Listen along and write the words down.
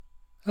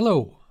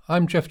Hello,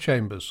 I'm Jeff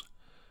Chambers,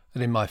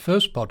 and in my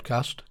first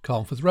podcast,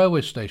 Carnforth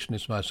Railway Station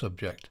is my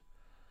subject.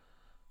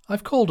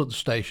 I've called at the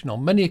station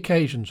on many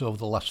occasions over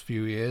the last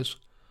few years,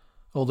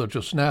 although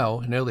just now,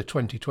 in early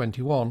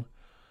 2021,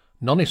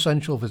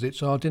 non-essential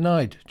visits are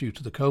denied due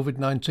to the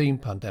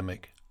COVID-19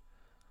 pandemic.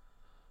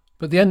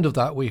 But the end of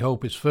that, we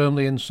hope, is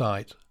firmly in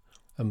sight,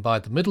 and by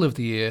the middle of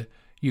the year,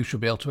 you should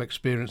be able to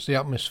experience the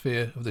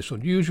atmosphere of this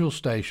unusual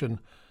station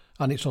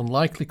and its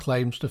unlikely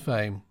claims to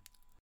fame.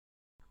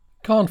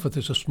 Carnforth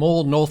is a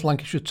small North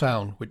Lancashire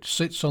town which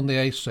sits on the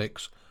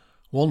A6,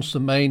 once the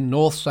main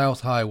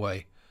north-south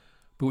highway,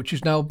 but which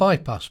is now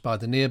bypassed by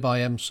the nearby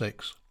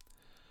M6.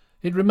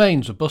 It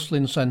remains a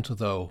bustling centre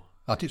though,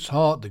 at its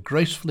heart the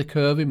gracefully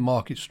curving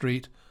Market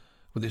Street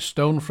with its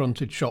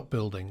stone-fronted shop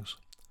buildings.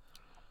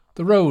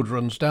 The road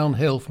runs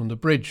downhill from the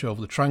bridge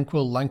over the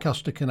tranquil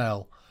Lancaster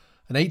Canal,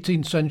 an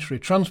 18th century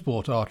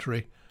transport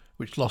artery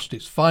which lost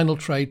its final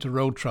trade to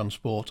road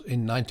transport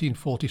in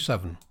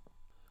 1947.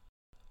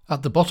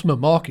 At the bottom of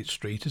Market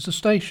Street is a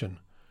station,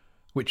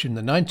 which in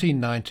the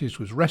 1990s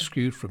was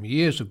rescued from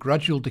years of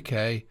gradual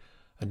decay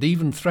and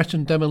even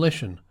threatened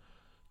demolition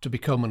to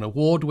become an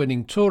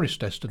award-winning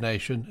tourist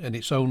destination in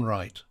its own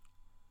right.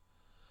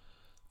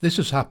 This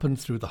has happened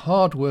through the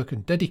hard work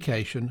and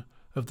dedication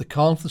of the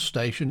Carnforth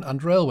Station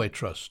and Railway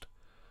Trust,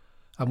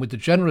 and with the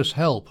generous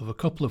help of a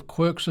couple of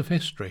quirks of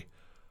history,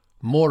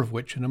 more of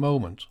which in a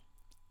moment.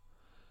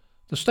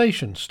 The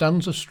station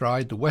stands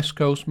astride the West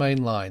Coast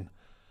Main Line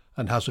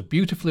and has a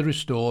beautifully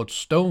restored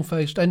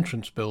stone-faced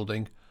entrance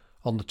building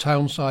on the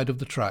town side of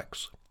the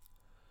tracks.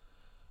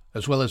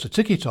 As well as a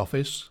ticket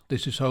office,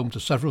 this is home to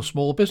several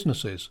small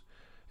businesses,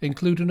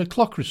 including a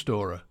clock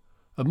restorer,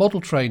 a model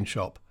train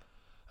shop,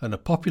 and a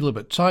popular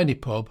but tiny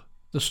pub,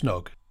 the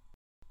Snug.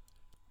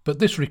 But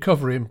this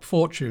recovery in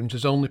fortunes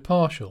is only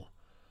partial.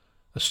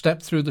 A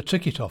step through the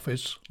ticket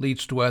office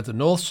leads to where the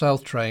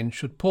north-south train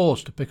should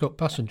pause to pick up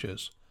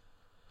passengers.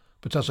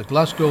 But as a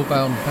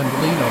Glasgow-bound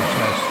Pendolino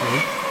tears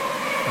through,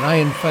 an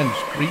iron fence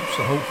greets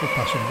the hopeful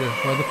passenger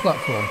where the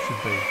platform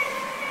should be.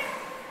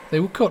 They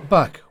were cut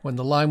back when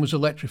the line was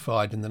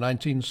electrified in the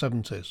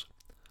 1970s.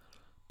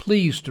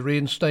 Pleas to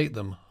reinstate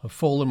them have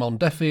fallen on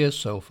deaf ears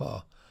so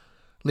far,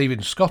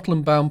 leaving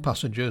Scotland-bound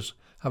passengers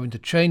having to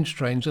change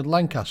trains in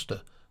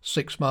Lancaster,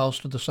 6 miles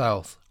to the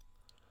south.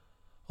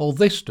 All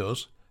this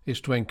does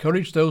is to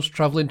encourage those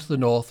travelling to the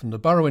north from the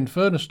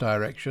Barrow-in-Furness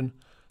direction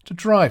to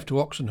drive to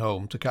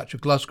Oxenholme to catch a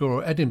Glasgow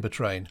or Edinburgh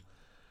train,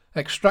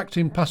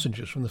 extracting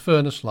passengers from the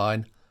Furness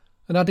line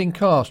and adding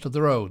cars to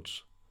the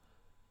roads.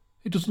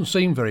 It doesn't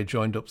seem very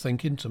joined-up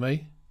thinking to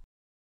me.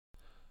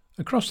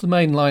 Across the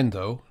main line,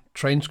 though,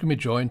 trains can be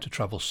joined to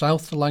travel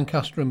south to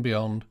Lancaster and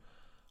beyond,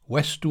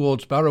 west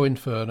towards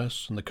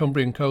Barrow-in-Furness and the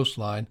Cumbrian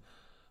coastline,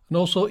 and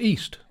also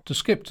east to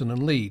Skipton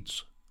and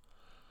Leeds.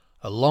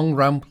 A long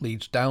ramp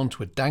leads down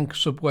to a dank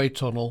subway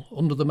tunnel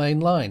under the main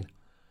line,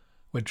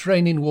 where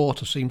draining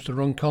water seems to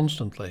run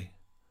constantly,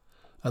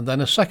 and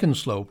then a second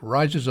slope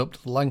rises up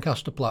to the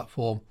Lancaster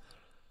platform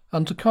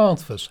and to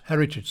Carnforth's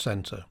Heritage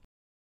Centre.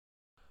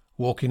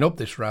 Walking up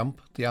this ramp,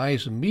 the eye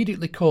is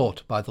immediately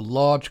caught by the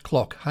large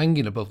clock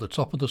hanging above the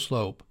top of the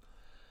slope,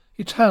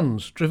 its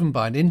hands driven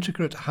by an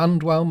intricate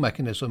hand-wound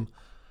mechanism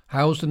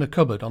housed in a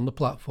cupboard on the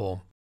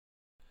platform.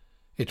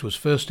 It was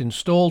first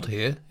installed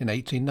here in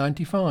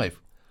 1895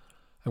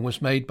 and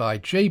was made by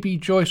J.B.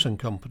 Joyce and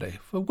Company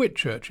for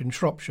Whitchurch in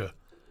Shropshire,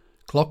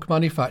 clock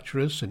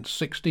manufacturers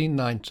since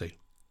 1690.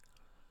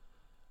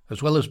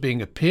 As well as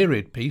being a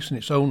period piece in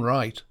its own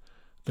right,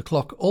 the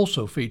clock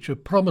also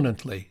featured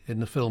prominently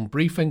in the film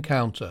Brief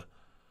Encounter,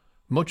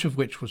 much of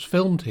which was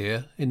filmed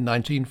here in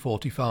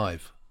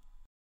 1945.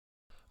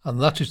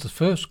 And that is the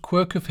first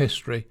quirk of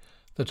history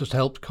that has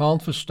helped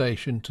Carnforth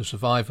Station to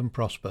survive and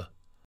prosper.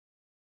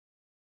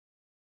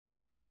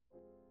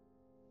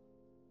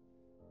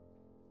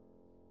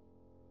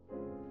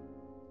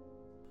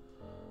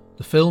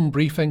 The film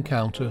Brief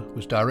Encounter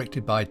was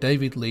directed by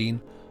David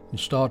Lean and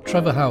starred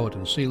Trevor Howard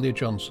and Celia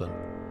Johnson.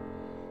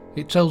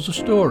 It tells the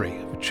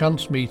story of a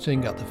chance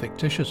meeting at the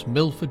fictitious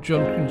Milford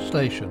Junction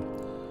station,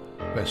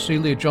 where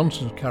Celia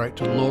Johnson's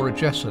character Laura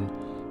Jesson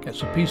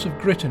gets a piece of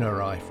grit in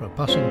her eye from a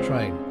passing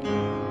train.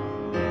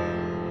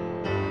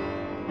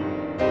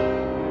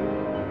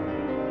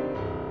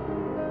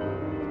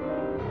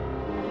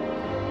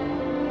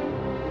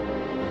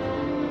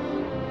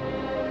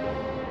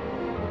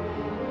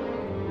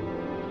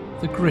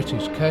 The grit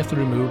is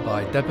carefully removed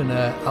by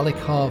debonair Alec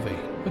Harvey,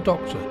 a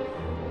doctor,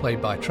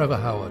 played by Trevor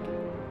Howard.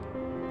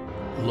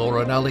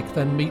 Laura and Alec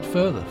then meet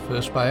further,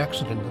 first by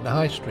accident in the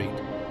high street,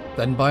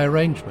 then by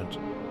arrangement,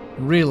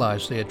 and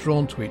realise they are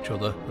drawn to each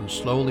other and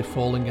slowly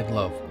falling in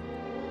love.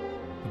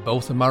 They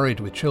both are married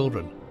with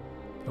children,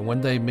 and when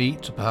they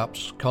meet to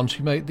perhaps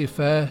consummate the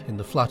affair in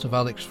the flat of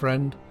Alec's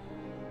friend,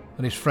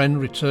 and his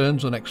friend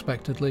returns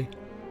unexpectedly,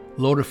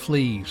 Laura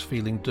flees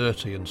feeling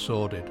dirty and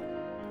sordid.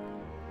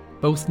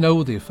 Both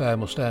know the affair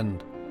must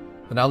end,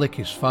 and Alec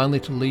is finally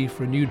to leave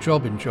for a new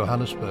job in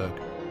Johannesburg.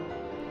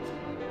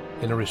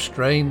 In a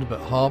restrained but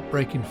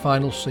heartbreaking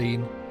final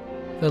scene,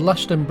 Their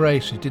last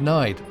embrace is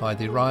denied by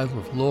the arrival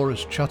of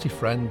Laura's chatty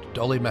friend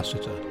Dolly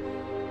Messiter,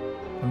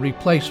 and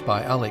replaced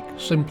by Alec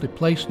simply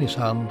placing his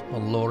hand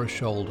on Laura's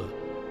shoulder.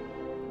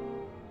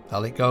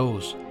 Alec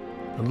goes,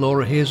 and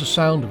Laura hears the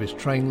sound of his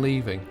train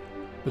leaving,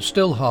 but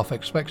still half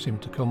expects him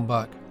to come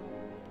back.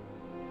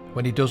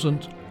 When he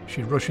doesn't,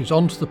 she rushes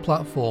onto the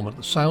platform at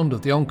the sound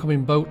of the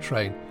oncoming boat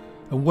train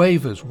and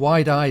wavers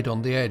wide-eyed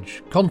on the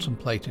edge,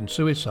 contemplating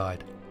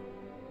suicide.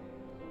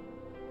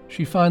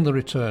 She finally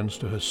returns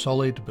to her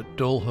solid but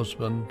dull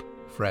husband,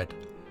 Fred,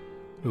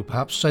 who,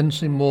 perhaps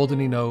sensing more than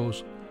he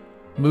knows,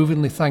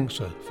 movingly thanks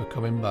her for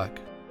coming back.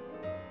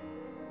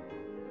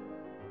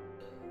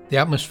 The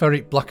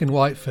atmospheric black and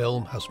white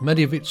film has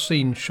many of its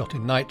scenes shot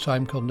in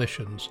nighttime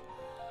conditions,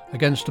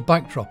 against a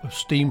backdrop of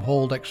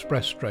steam-hauled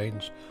express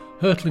trains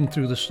hurtling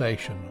through the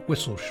station,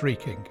 whistles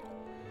shrieking.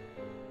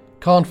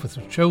 Carnforth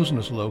was chosen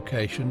as a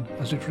location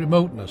as its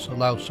remoteness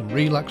allowed some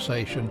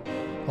relaxation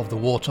of the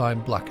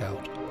wartime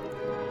blackout.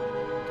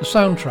 The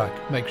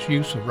soundtrack makes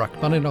use of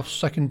Rachmaninoff's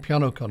second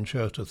piano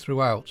concerto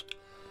throughout,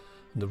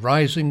 and the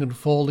rising and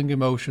falling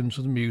emotions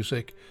of the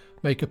music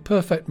make a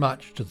perfect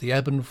match to the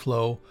ebb and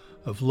flow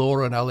of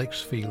Laura and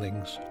Alec's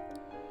feelings.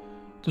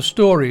 The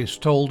story is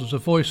told as a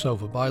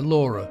voiceover by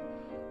Laura,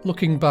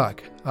 looking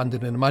back and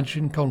in an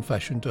imagined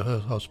confession to her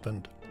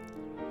husband.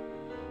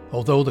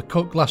 Although the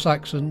cut-glass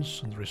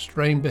accents and the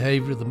restrained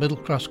behaviour of the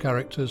middle-class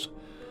characters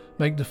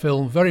make the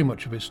film very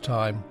much of its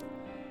time,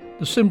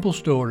 the simple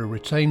story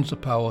retains the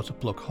power to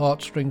pluck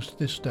heartstrings to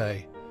this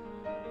day,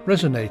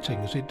 resonating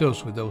as it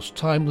does with those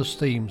timeless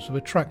themes of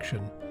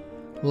attraction,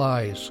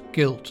 lies,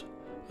 guilt,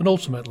 and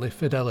ultimately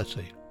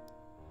fidelity.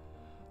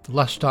 The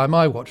last time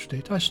I watched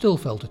it, I still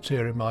felt a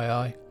tear in my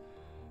eye,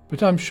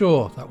 but I'm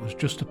sure that was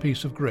just a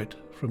piece of grit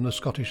from the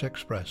Scottish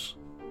Express.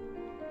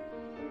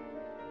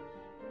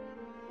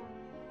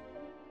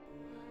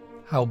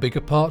 How big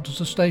a part does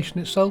the station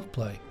itself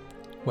play?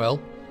 Well,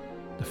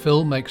 the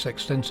film makes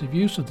extensive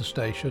use of the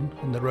station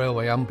and the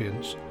railway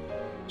ambience,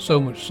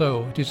 so much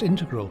so it is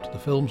integral to the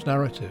film's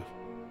narrative.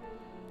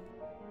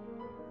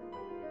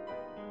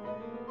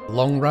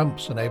 Long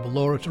ramps enable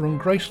Laura to run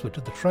gracefully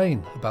to the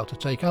train about to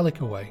take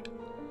Alec away.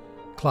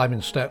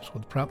 Climbing steps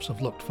would perhaps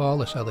have looked far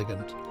less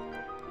elegant.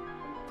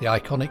 The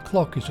iconic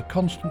clock is a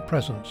constant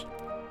presence,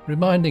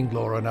 reminding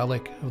Laura and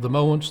Alec of the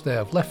moments they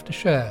have left to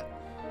share,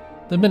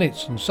 the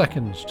minutes and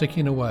seconds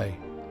ticking away.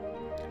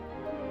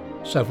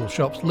 Several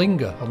shops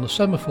linger on the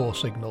semaphore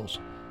signals,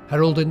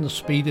 heralding the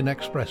speeding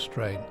express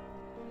train.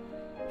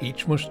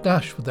 Each must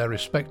dash for their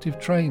respective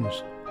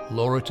trains,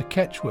 Laura to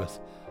Ketchworth,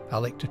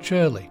 Alec to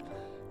Churley,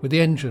 with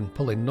the engine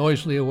pulling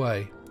noisily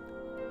away.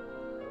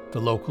 The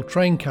local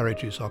train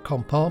carriages are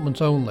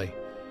compartment only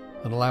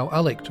and allow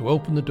Alec to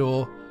open the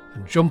door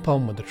and jump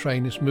on when the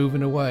train is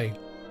moving away.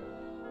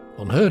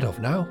 Unheard of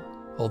now,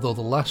 although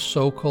the last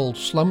so-called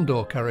slam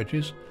door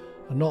carriages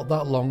are not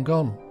that long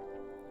gone.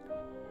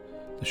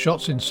 The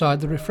shots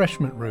inside the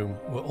refreshment room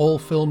were all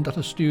filmed at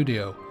a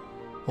studio,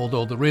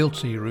 although the real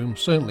tea room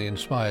certainly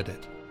inspired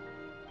it.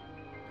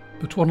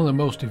 But one of the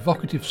most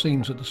evocative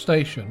scenes at the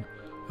station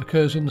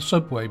occurs in the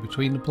subway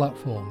between the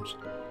platforms.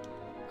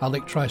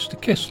 Alec tries to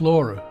kiss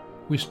Laura,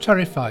 who is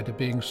terrified of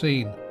being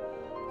seen,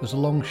 as the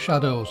long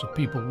shadows of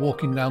people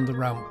walking down the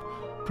ramp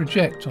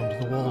project onto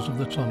the walls of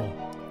the tunnel.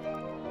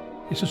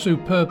 It's a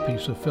superb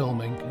piece of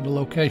filming and a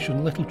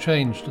location little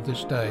changed to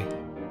this day.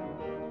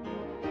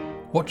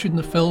 Watching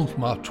the film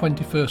from our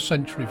 21st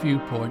century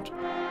viewpoint,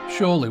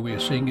 surely we are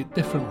seeing it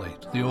differently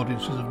to the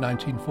audiences of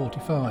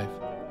 1945.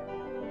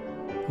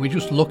 Are we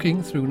just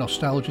looking through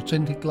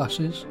nostalgia-tinted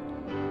glasses,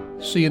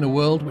 seeing a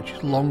world which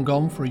is long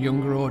gone for a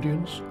younger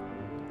audience?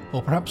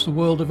 Or perhaps the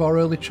world of our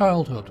early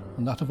childhood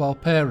and that of our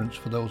parents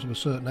for those of a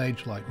certain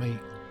age like me?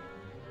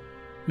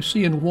 We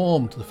see and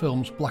warm to the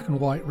film's black and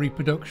white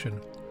reproduction,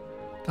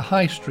 the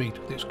high street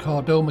with its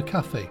Cardoma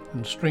Cafe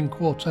and string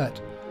quartet,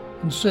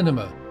 and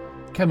cinema,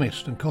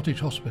 chemist and cottage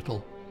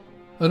hospital,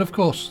 and of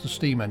course the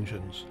steam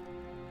engines.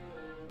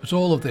 But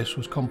all of this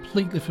was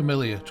completely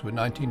familiar to a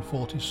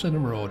 1940s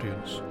cinema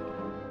audience.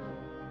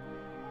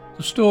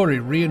 The story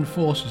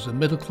reinforces the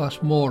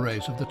middle-class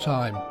mores of the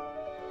time,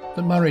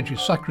 that marriage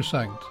is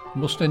sacrosanct,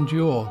 must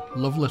endure,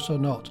 loveless or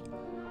not,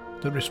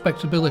 that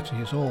respectability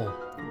is all.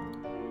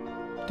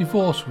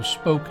 Divorce was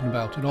spoken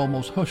about in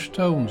almost hushed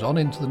tones on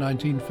into the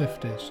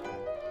 1950s.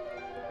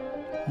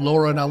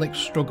 Laura and Alec's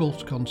struggle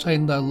to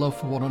contain their love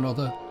for one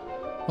another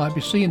might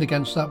be seen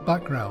against that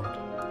background,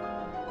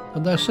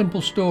 and their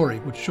simple story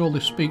would surely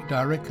speak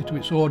directly to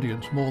its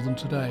audience more than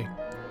today.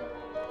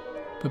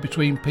 But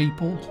between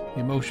people,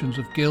 emotions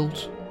of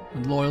guilt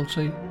and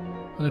loyalty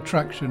and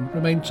attraction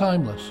remain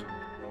timeless,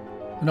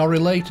 and are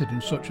related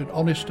in such an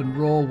honest and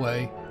raw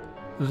way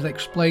that it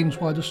explains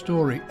why the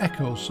story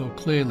echoes so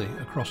clearly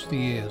across the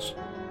years.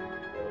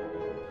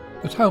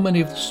 But how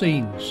many of the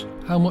scenes,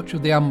 how much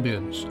of the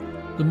ambience,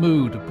 the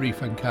mood of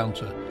Brief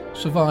Encounter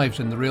survives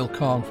in the real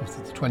Carnforth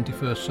of the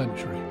 21st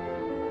century?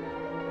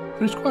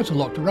 There is quite a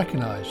lot to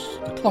recognise.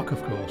 The clock,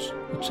 of course,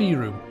 the tea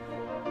room,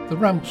 the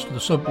ramps to the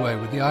subway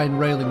with the iron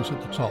railings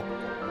at the top,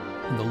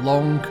 and the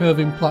long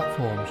curving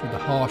platforms with a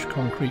harsh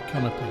concrete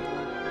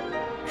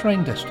canopy.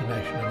 Train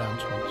destination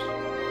announcements.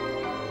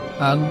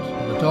 And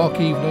on a dark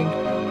evening,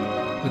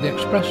 with the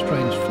express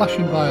trains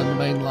flashing by on the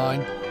main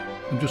line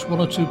and just one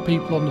or two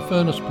people on the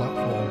furnace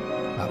platform,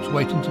 perhaps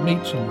waiting to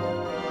meet someone,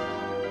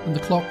 and the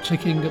clock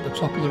ticking at the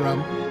top of the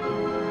ramp,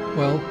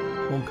 well,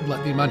 one could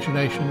let the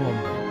imagination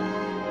wander.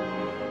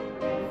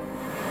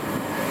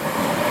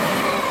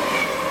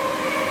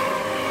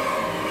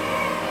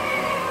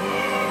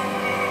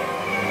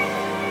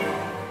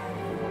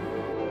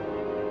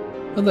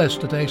 And there's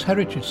today's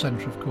Heritage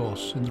Centre, of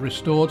course, in the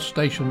restored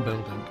station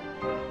building.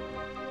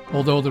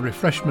 Although the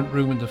refreshment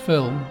room in the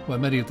film, where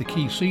many of the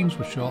key scenes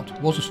were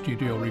shot, was a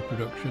studio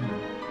reproduction,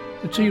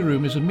 the tea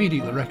room is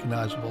immediately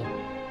recognisable.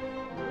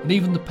 And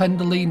even the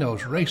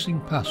pendolinos racing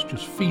past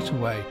just feet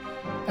away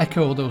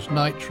echo those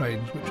night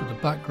trains which are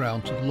the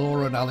background to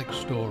Laura and Alec's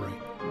story.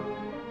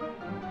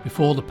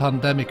 Before the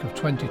pandemic of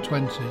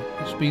 2020,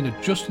 it's been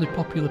a justly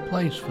popular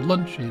place for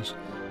lunches,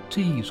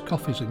 teas,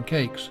 coffees and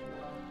cakes,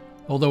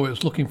 although it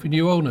was looking for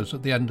new owners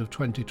at the end of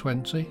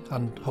 2020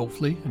 and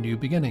hopefully a new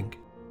beginning.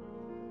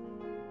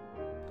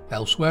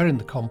 Elsewhere in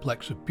the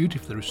complex of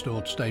beautifully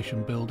restored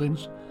station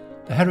buildings,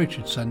 the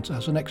Heritage Centre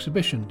has an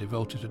exhibition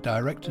devoted to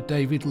director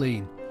David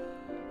Lean,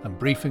 and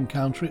Brief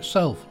Encounter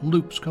itself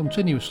loops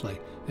continuously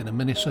in a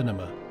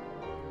mini-cinema.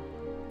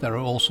 There are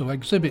also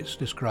exhibits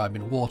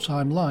describing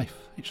wartime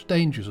life, its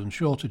dangers and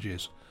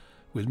shortages,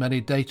 with many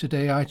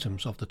day-to-day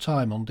items of the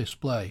time on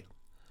display.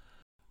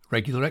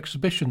 Regular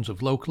exhibitions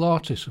of local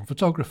artists and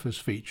photographers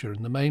feature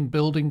in the main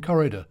building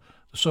corridor,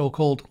 the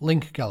so-called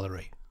Link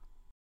Gallery.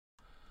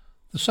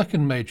 The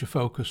second major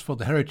focus for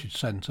the Heritage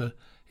Centre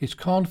is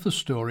Carnforth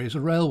Story as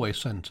a railway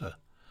centre,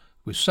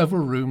 with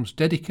several rooms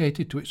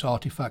dedicated to its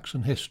artefacts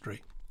and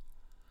history.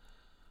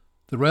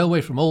 The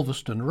railway from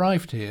Ulverston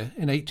arrived here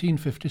in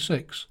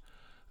 1856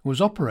 and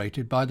was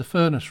operated by the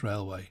Furness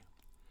Railway.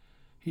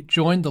 It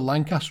joined the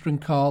Lancaster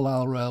and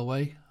Carlisle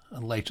Railway,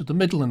 and later the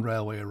Midland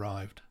Railway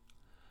arrived.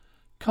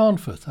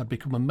 Carnforth had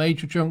become a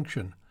major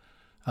junction,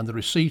 and the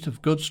receipt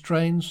of goods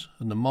trains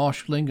and the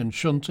marshalling and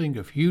shunting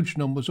of huge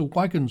numbers of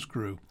wagons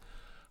grew,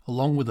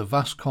 along with a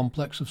vast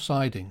complex of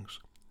sidings.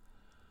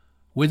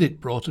 With it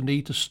brought a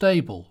need to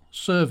stable,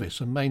 service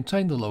and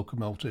maintain the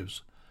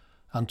locomotives,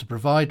 and to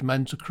provide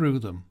men to crew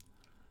them,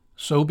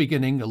 so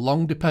beginning a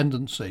long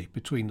dependency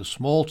between the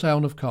small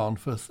town of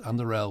Carnforth and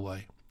the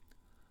railway.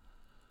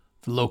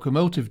 The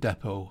locomotive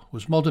depot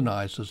was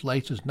modernised as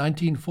late as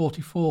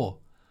 1944,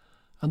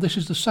 and this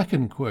is the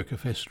second quirk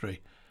of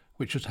history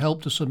which has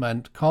helped to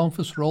cement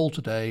Carnforth's role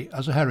today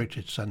as a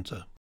heritage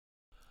centre.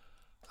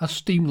 As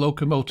steam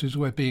locomotives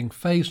were being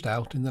phased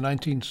out in the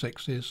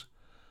 1960s,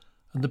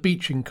 and the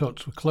beaching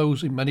cuts were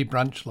closing many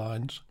branch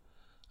lines,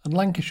 and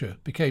Lancashire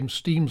became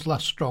steam's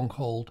last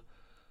stronghold,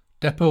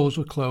 depots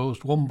were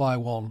closed one by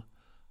one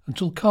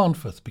until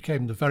Carnforth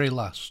became the very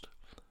last.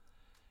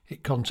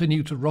 It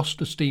continued to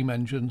roster steam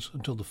engines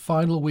until the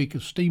final week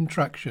of steam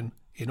traction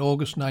in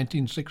August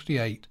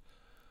 1968,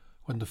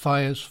 when the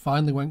fires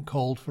finally went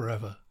cold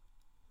forever.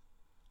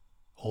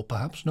 Or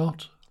perhaps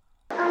not.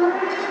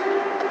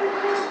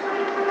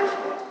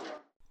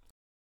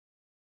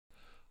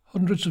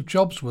 Hundreds of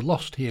jobs were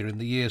lost here in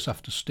the years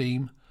after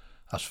steam,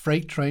 as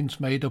freight trains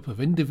made up of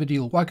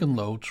individual wagon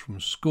loads from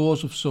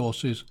scores of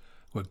sources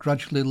were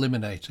gradually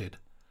eliminated.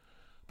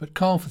 But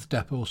Carnforth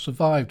Depot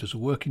survived as a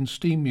working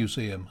steam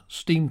museum,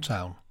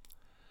 Steamtown.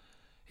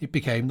 It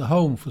became the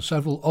home for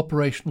several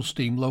operational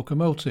steam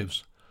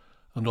locomotives,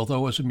 and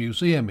although as a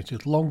museum it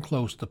is long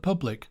closed to the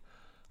public,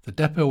 the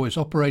depot is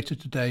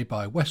operated today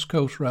by West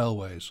Coast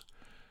Railways,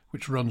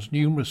 which runs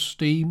numerous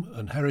steam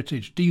and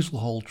heritage diesel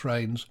haul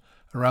trains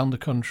around the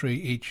country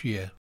each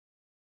year.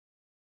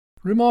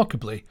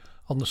 Remarkably,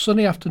 on the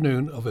sunny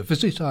afternoon of a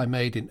visit I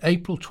made in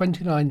April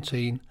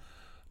 2019,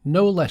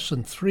 no less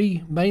than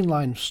 3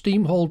 mainline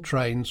steam-hauled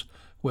trains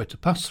were to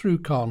pass through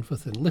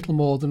Carnforth in little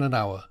more than an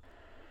hour.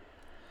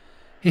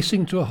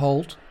 Hissing to a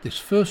halt, this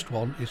first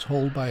one is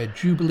hauled by a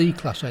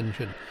Jubilee-class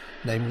engine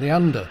named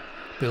Leander,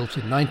 built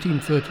in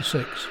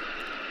 1936.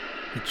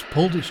 It's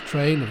pulled its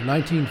train of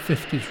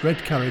 1950s red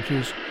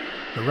carriages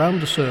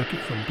around the circuit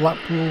from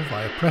Blackpool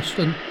via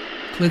Preston,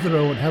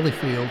 Clitheroe and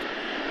Hellifield,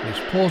 and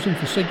is pausing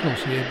for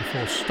signals here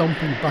before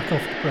stomping back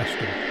off to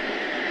Preston,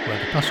 where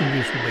the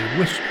passengers will be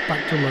whisked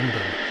back to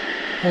London,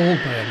 hauled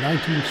by a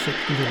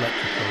 1960s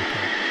electric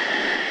loco.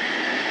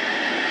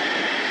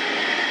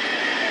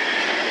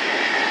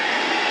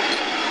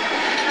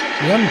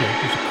 Leander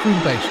was a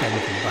crew-based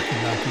engine back in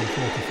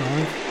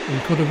 1945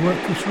 and could have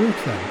worked this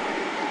route then.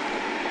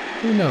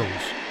 Who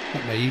knows,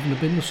 that may even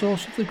have been the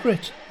source of the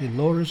grit in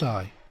Laura's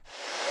eye.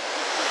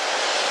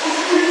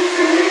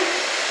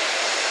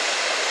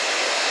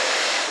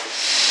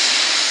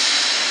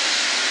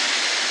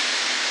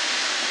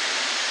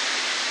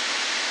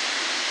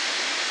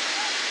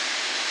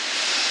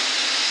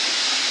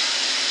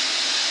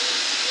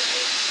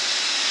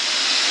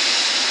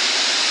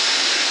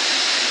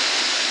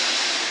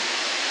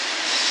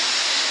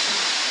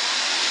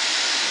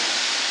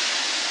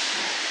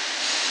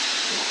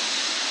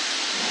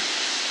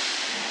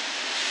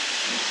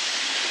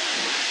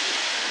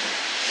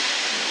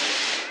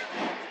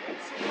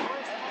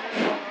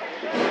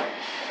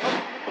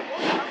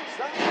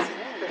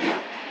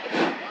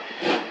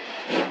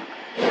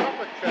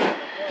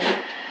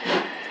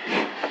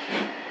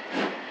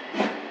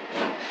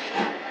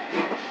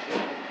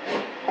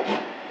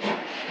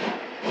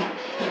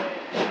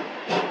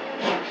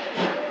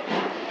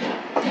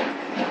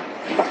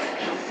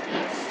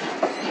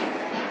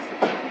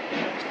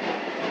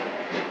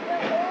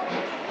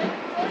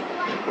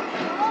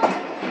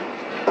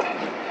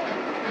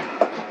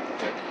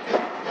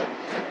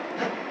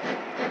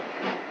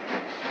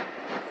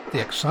 The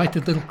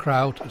excited little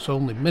crowd has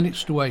only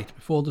minutes to wait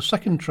before the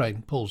second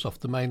train pulls off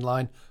the main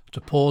line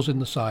to pause in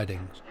the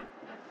sidings.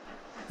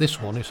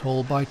 This one is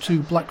hauled by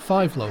two Black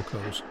 5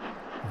 locos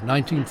of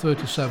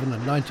 1937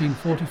 and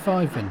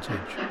 1945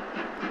 vintage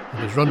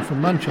and is run from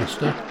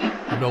Manchester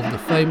and over the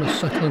famous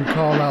Settle and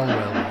Carlisle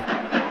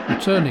Railway,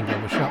 returning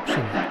over Shap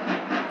Summit.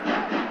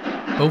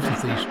 Both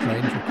of these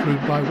trains were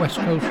crewed by West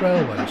Coast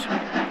Railways,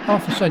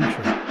 half a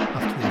century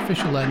after the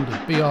official end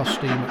of BR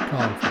steam at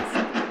Carnforth.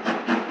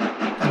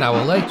 An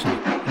hour later,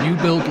 new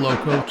build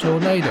loco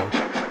Tornado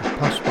would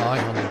pass by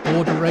on the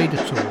Border Raider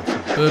tour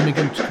from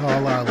Birmingham to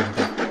Carlisle and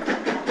back.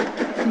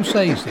 Who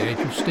says the age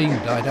of steam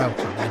died out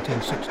in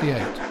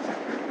 1968?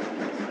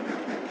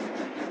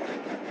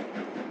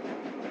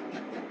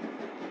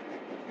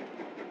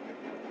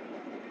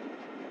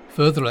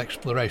 Further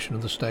exploration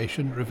of the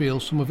station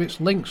reveals some of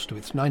its links to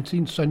its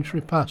 19th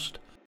century past,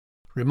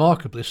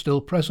 remarkably still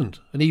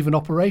present and even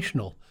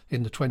operational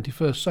in the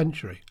 21st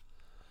century.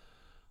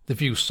 The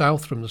view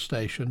south from the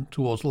station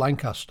towards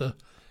Lancaster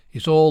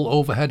is all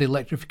overhead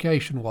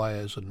electrification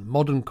wires and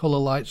modern colour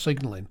light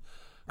signalling,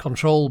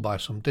 controlled by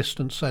some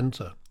distant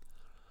centre.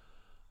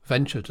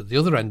 Venture to the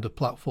other end of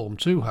Platform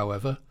 2,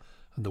 however,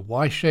 and the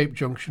Y-shaped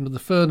junction of the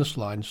furnace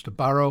lines to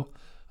Barrow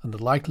and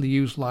the likely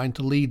used line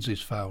to Leeds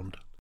is found.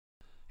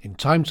 In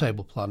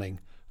timetable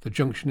planning, the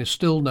junction is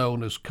still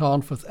known as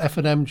Carnforth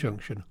F&M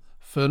Junction,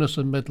 Furness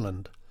and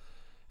Midland,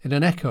 in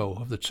an echo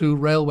of the two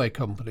railway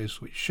companies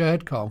which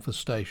shared Carnforth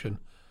Station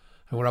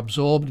and were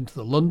absorbed into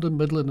the London,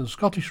 Midland and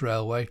Scottish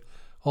Railway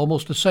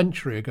almost a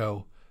century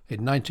ago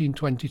in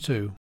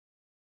 1922.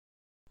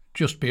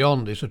 Just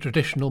beyond is a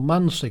traditional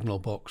manned signal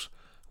box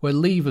where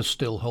levers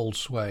still hold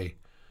sway,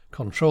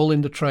 controlling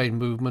the train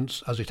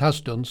movements as it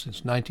has done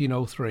since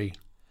 1903.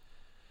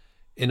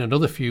 In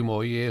another few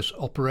more years,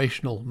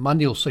 operational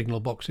manual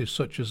signal boxes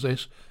such as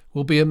this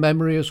will be a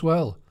memory as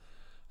well,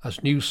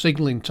 as new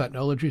signalling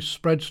technology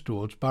spreads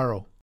towards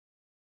Barrow.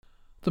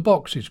 The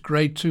box is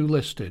Grade 2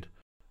 listed,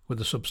 with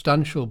a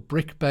substantial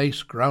brick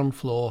base ground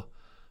floor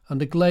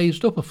and a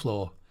glazed upper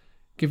floor,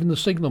 giving the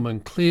signalman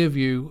clear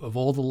view of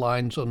all the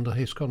lines under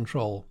his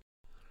control.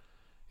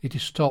 It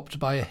is topped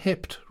by a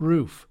hipped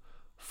roof,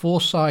 4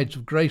 sides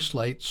of grey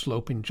slate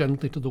sloping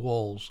gently to the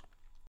walls.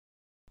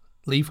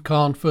 Leave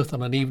Carnforth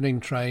on an evening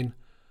train,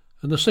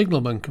 and the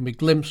signalman can be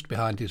glimpsed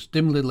behind his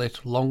dimly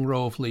lit long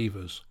row of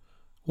levers,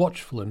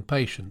 watchful and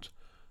patient,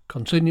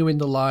 continuing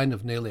the line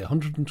of nearly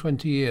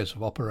 120 years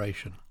of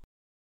operation.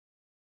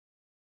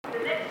 The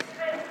next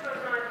train to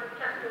arrive at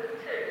Platform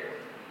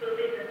 2 will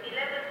be the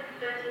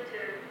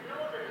 11:32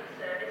 Northern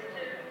service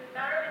to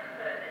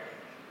Barrow-in-Furness,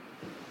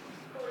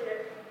 calling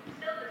at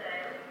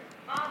Silverdale,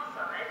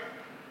 Arnside,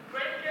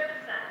 Granger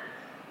Sands,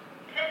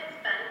 Kent's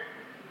Bank,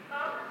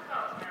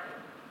 Carnforth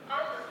Castle,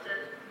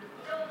 Alderston,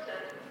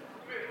 Dalton,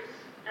 Roos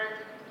and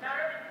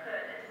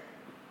Barrow-in-Furness.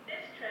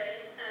 This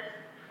train has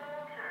 4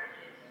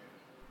 carriages.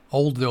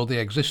 Old though the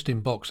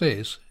existing box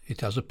is,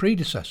 it has a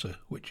predecessor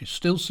which is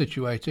still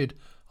situated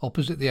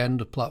opposite the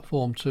end of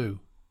Platform 2.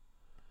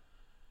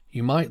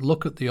 You might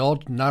look at the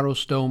odd narrow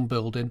stone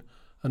building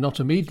and not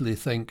immediately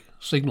think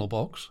signal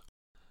box.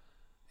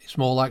 It's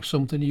more like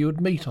something you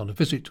would meet on a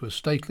visit to a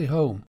stately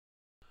home.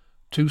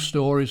 2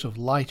 stories of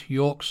light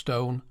York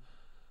stone,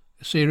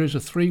 a series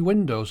of 3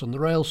 windows on the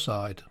rail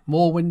side,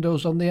 more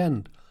windows on the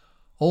end,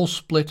 all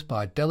split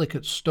by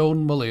delicate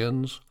stone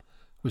mullions,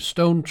 with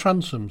stone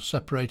transoms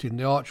separating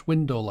the arch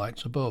window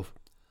lights above.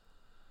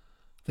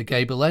 The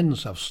gable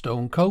ends have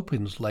stone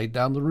copings laid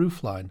down the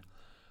roofline,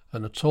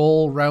 and a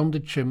tall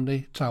rounded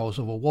chimney towers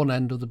over one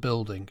end of the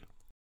building.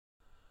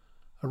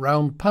 A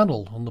round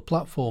panel on the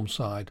platform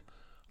side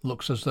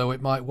looks as though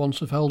it might once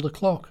have held a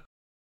clock.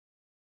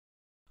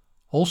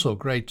 Also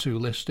Grade 2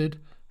 listed,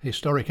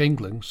 Historic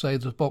England say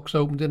the box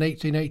opened in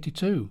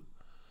 1882,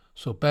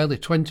 so barely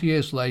 20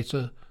 years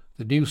later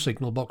the new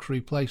signal box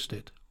replaced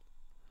it.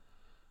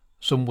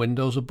 Some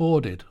windows are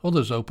boarded,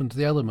 others open to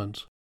the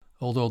elements,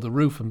 although the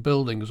roof and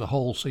building as a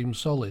whole seems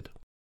solid.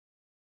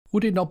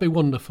 Would it not be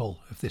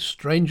wonderful if this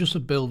strangest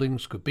of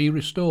buildings could be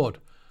restored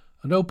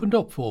and opened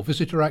up for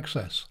visitor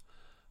access,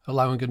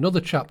 allowing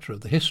another chapter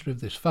of the history of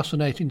this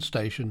fascinating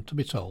station to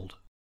be told?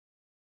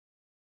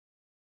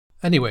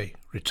 Anyway,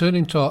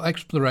 returning to our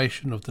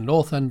exploration of the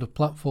north end of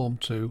Platform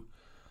 2,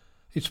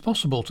 it's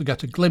possible to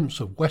get a glimpse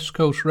of West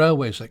Coast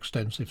Railway's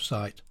extensive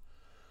site.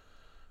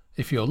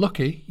 If you're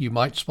lucky, you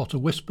might spot a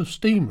wisp of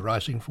steam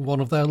rising from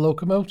one of their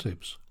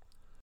locomotives.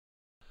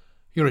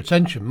 Your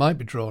attention might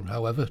be drawn,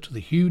 however, to the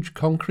huge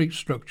concrete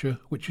structure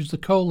which is the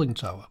coaling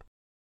tower.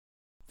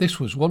 This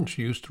was once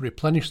used to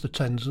replenish the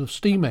tenders of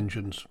steam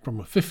engines from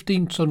a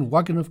 15-ton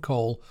wagon of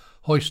coal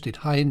hoisted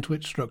high into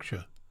its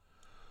structure.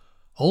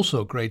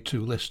 Also Grade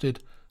 2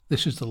 listed,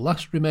 this is the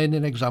last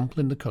remaining example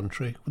in the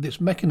country with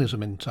its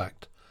mechanism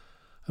intact,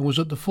 and was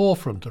at the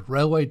forefront of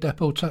railway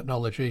depot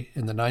technology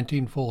in the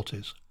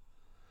 1940s.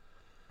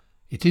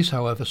 It is,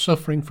 however,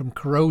 suffering from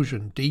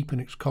corrosion deep in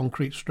its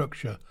concrete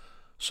structure,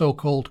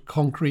 so-called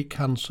concrete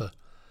cancer,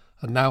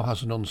 and now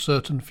has an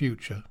uncertain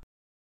future.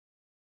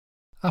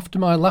 After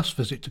my last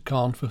visit to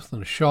Carnforth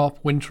on a sharp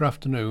winter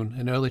afternoon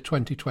in early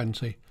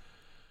 2020,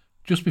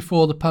 just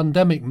before the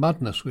pandemic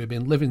madness we have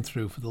been living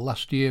through for the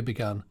last year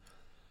began,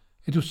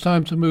 it was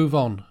time to move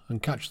on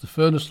and catch the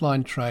Furness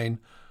Line train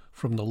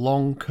from the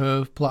long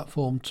curved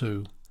platform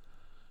 2,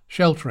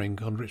 sheltering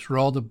under its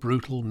rather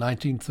brutal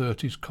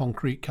 1930s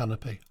concrete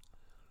canopy.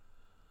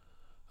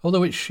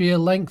 Although its sheer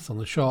length on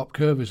the sharp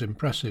curve is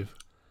impressive,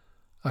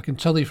 I can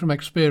tell you from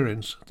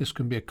experience this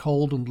can be a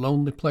cold and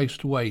lonely place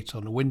to wait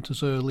on a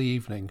winter's early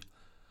evening,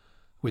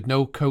 with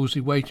no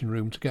cosy waiting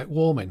room to get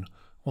warm in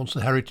once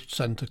the Heritage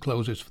Centre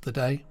closes for the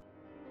day.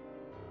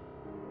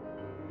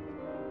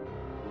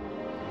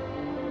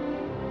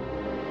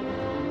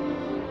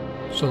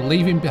 So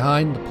leaving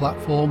behind the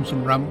platforms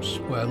and ramps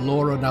where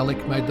Laura and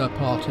Alec made their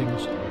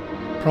partings,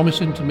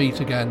 promising to meet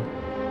again,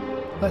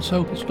 let's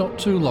hope it's not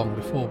too long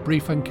before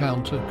Brief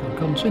Encounter can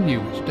continue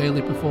its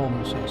daily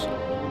performances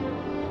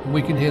and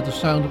we can hear the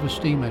sound of a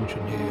steam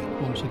engine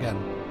here once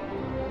again.